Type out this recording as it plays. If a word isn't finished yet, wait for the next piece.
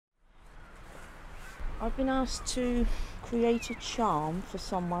I've been asked to create a charm for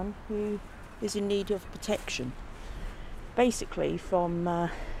someone who is in need of protection. Basically from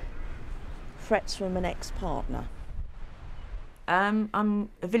threats from an ex-partner. I'm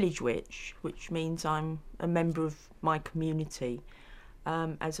a village witch, which means I'm a member of my community,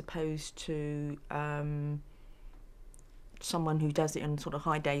 as opposed to someone who does it on sort of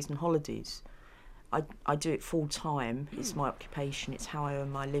high days and holidays. I do it full time. It's my occupation. It's how I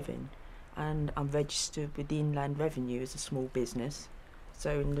earn my living. And I'm registered with the Inland Revenue as a small business.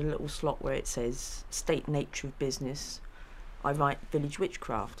 So in the little slot where it says state nature of business, I write village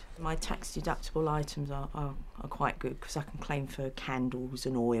witchcraft. My tax deductible items are quite good because I can claim for candles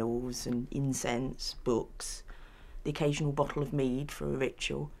and oils and incense, books, the occasional bottle of mead for a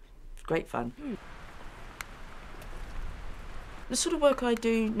ritual. It's great fun. The sort of work I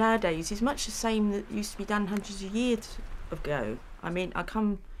do nowadays is much the same that used to be done hundreds of years ago. I mean,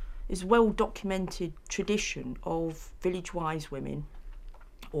 there's a well-documented tradition of village wise women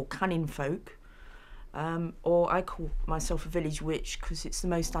or cunning folk, or I call myself a village witch because it's the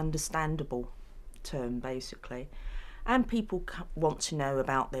most understandable term, basically. And people want to know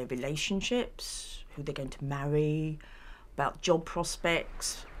about their relationships, who they're going to marry, about job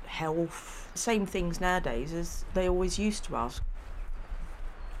prospects, health, same things nowadays as they always used to ask.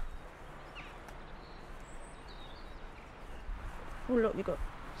 Oh look, you've got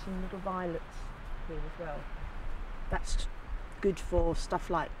some little violets here as well. That's good for stuff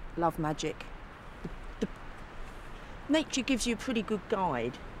like love magic. Nature gives you a pretty good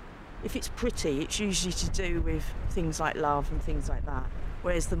guide. If it's pretty, it's usually to do with things like love and things like that.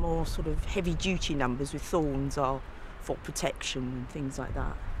 Whereas the more sort of heavy duty numbers with thorns are for protection and things like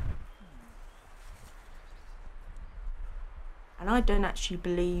that. And I don't actually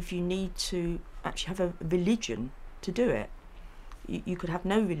believe you need to actually have a religion to do it. You could have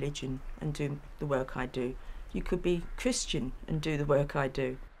no religion and do the work I do. You could be Christian and do the work I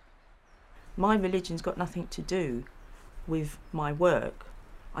do. My religion's got nothing to do with my work.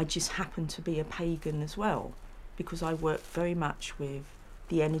 I just happen to be a pagan as well, because I work very much with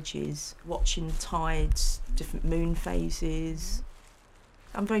the energies, watching the tides, different moon phases.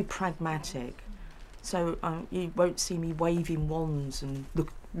 I'm very pragmatic, so you won't see me waving wands and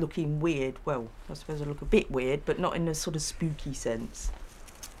looking weird. Well, I suppose I look a bit weird, but not in a sort of spooky sense.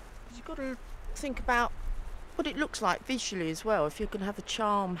 You've got to think about what it looks like visually as well. If you're going to have a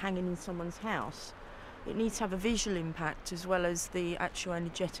charm hanging in someone's house, it needs to have a visual impact as well as the actual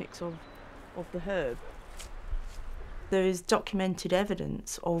energetics of the herb. There is documented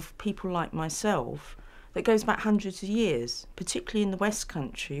evidence of people like myself that goes back hundreds of years, particularly in the West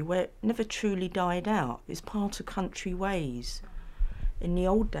Country, where it never truly died out. It's part of country ways. In the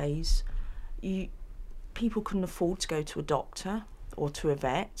old days, people couldn't afford to go to a doctor or to a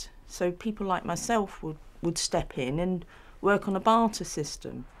vet, so people like myself would step in and work on a barter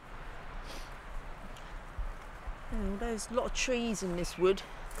system. Oh, there's a lot of trees in this wood.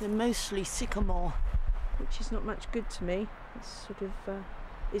 They're mostly sycamore, which is not much good to me. It's sort of,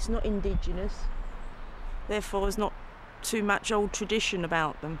 it's not indigenous. Therefore, there's not too much old tradition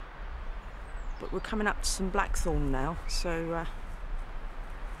about them. But we're coming up to some blackthorn now, so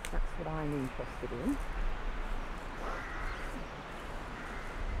that's what I'm interested in.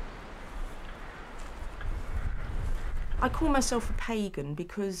 I call myself a pagan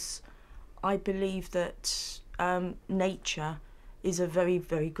because I believe that nature is a very,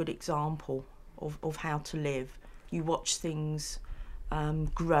 very good example of how to live. You watch things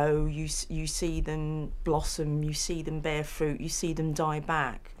grow, you see them blossom, you see them bear fruit, you see them die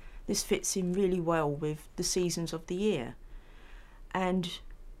back. This fits in really well with the seasons of the year. And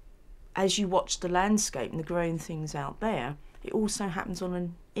as you watch the landscape and the growing things out there, it also happens on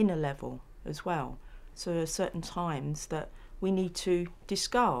an inner level as well. So there are certain times that we need to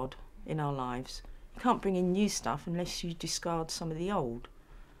discard in our lives. You can't bring in new stuff unless you discard some of the old.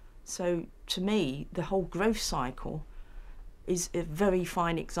 So to me, the whole growth cycle is a very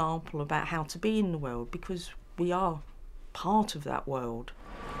fine example about how to be in the world, because we are part of that world.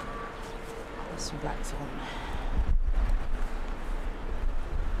 There's some blackthorn.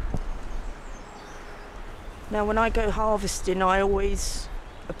 Now when I go harvesting, I always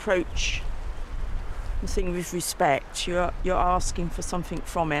approach the thing with respect. You're asking for something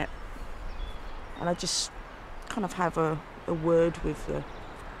from it. And I just kind of have a word with the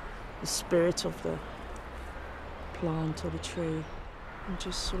spirit of the plant or the tree and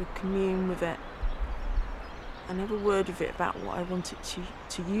just sort of commune with it and have a word with it about what I want it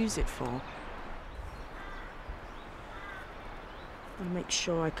to use it for. And make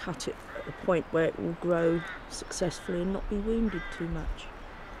sure I cut it at the point where it will grow successfully and not be wounded too much.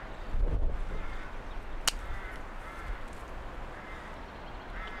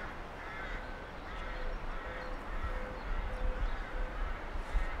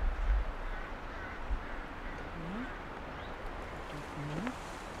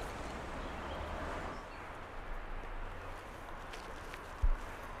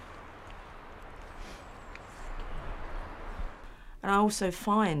 I also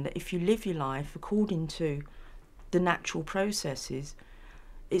find that if you live your life according to the natural processes,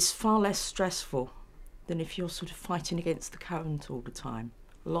 it's far less stressful than if you're sort of fighting against the current all the time.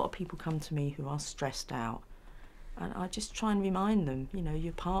 A lot of people come to me who are stressed out, and I just try and remind them, you know,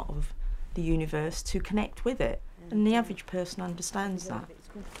 you're part of the universe, to connect with it. And the average person understands that.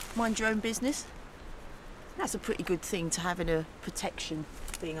 Mind your own business. That's a pretty good thing to have in a protection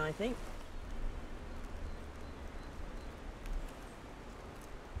thing, I think.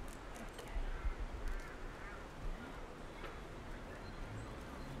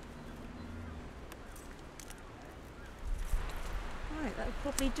 Right, that'll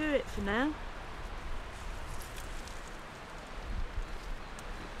probably do it for now.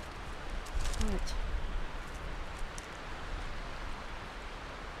 Right.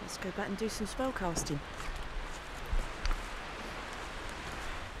 Let's go back and do some spell casting.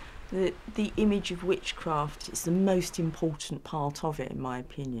 The image of witchcraft is the most important part of it, in my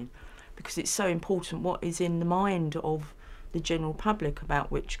opinion, because it's so important what is in the mind of the general public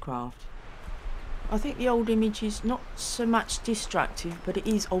about witchcraft. I think the old image is not so much destructive, but it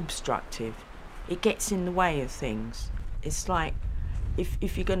is obstructive. It gets in the way of things. It's like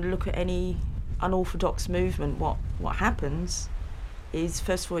if you're going to look at any unorthodox movement, what happens is,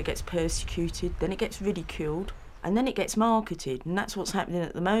 first of all, it gets persecuted, then it gets ridiculed, and then it gets marketed, and that's what's happening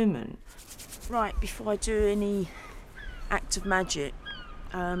at the moment. Right, before I do any act of magic,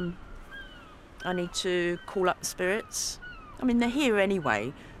 I need to call up the spirits. I mean, they're here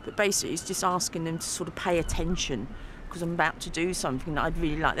anyway, but basically it's just asking them to sort of pay attention, because I'm about to do something that I'd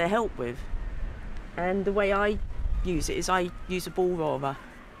really like their help with. And the way I use it is I use a ball roller.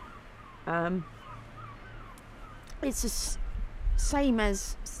 It's the same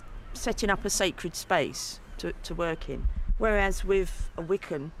as setting up a sacred space to work in, whereas with a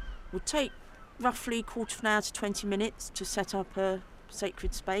Wiccan, it would take roughly a quarter of an hour to 20 minutes to set up a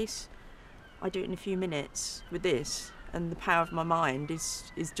sacred space. I do it in a few minutes with this, and the power of my mind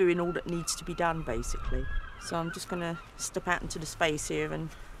is doing all that needs to be done, basically. So I'm just going to step out into the space here and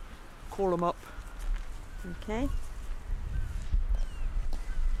call them up. Okay.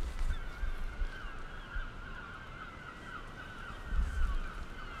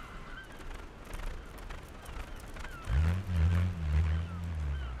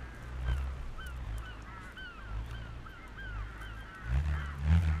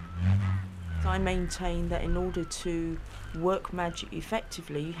 I maintain that in order to work magic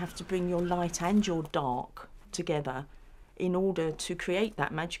effectively, you have to bring your light and your dark together in order to create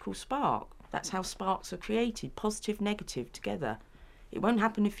that magical spark. That's how sparks are created, positive, negative, together. It won't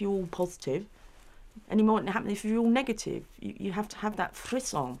happen if you're all positive, and it won't happen if you're all negative. You have to have that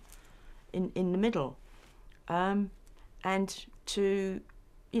frisson in the middle. And to,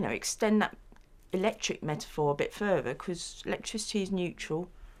 you know, extend that electric metaphor a bit further, because electricity is neutral,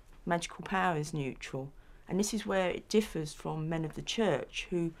 magical power is neutral, and this is where it differs from men of the church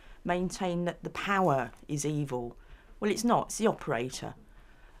who maintain that the power is evil. Well, it's not, it's the operator.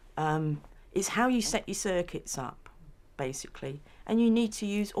 It's how you set your circuits up, basically, and you need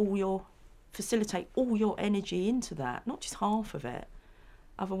to facilitate all your energy into that, not just half of it,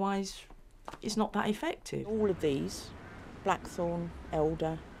 otherwise it's not that effective. All of these, blackthorn,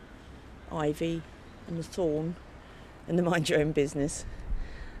 elder, ivy and the thorn and the mind your own business,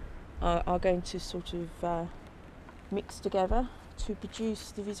 are going to sort of mix together to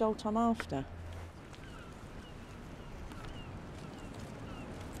produce the result I'm after.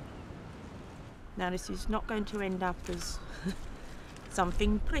 Now, this is not going to end up as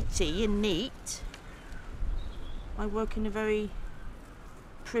something pretty and neat. I work in a very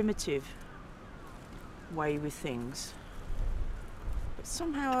primitive way with things, but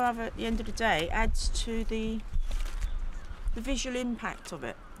somehow or other, at the end of the day, adds to the visual impact of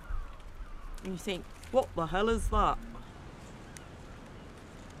it. And you think, what the hell is that?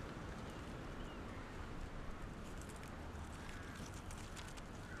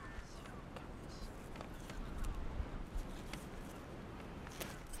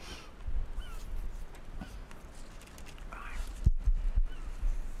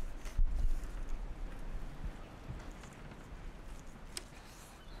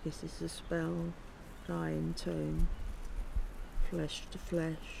 This is the spell, fly in tone, flesh to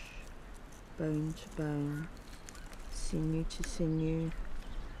flesh, bone to bone, sinew to sinew,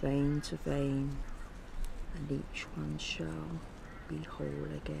 vein to vein, and each one shall be whole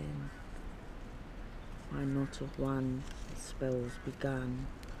again. By knot of one the spell's begun,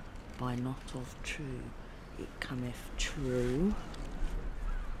 by knot of two it cometh true,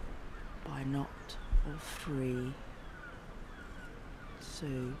 by knot of three so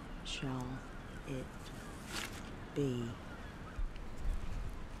shall it be.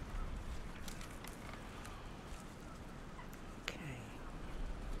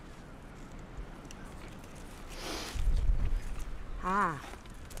 Ah.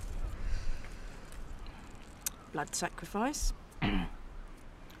 Blood sacrifice.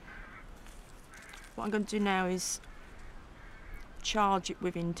 What I'm going to do now is charge it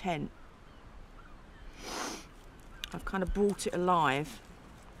with intent. I've kind of brought it alive.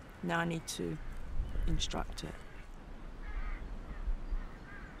 Now I need to instruct it.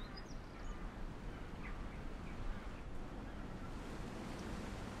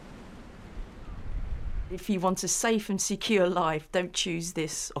 If you want a safe and secure life, don't choose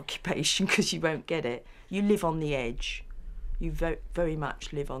this occupation because you won't get it. You live on the edge. You very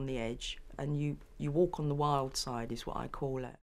much live on the edge, and you walk on the wild side is what I call it.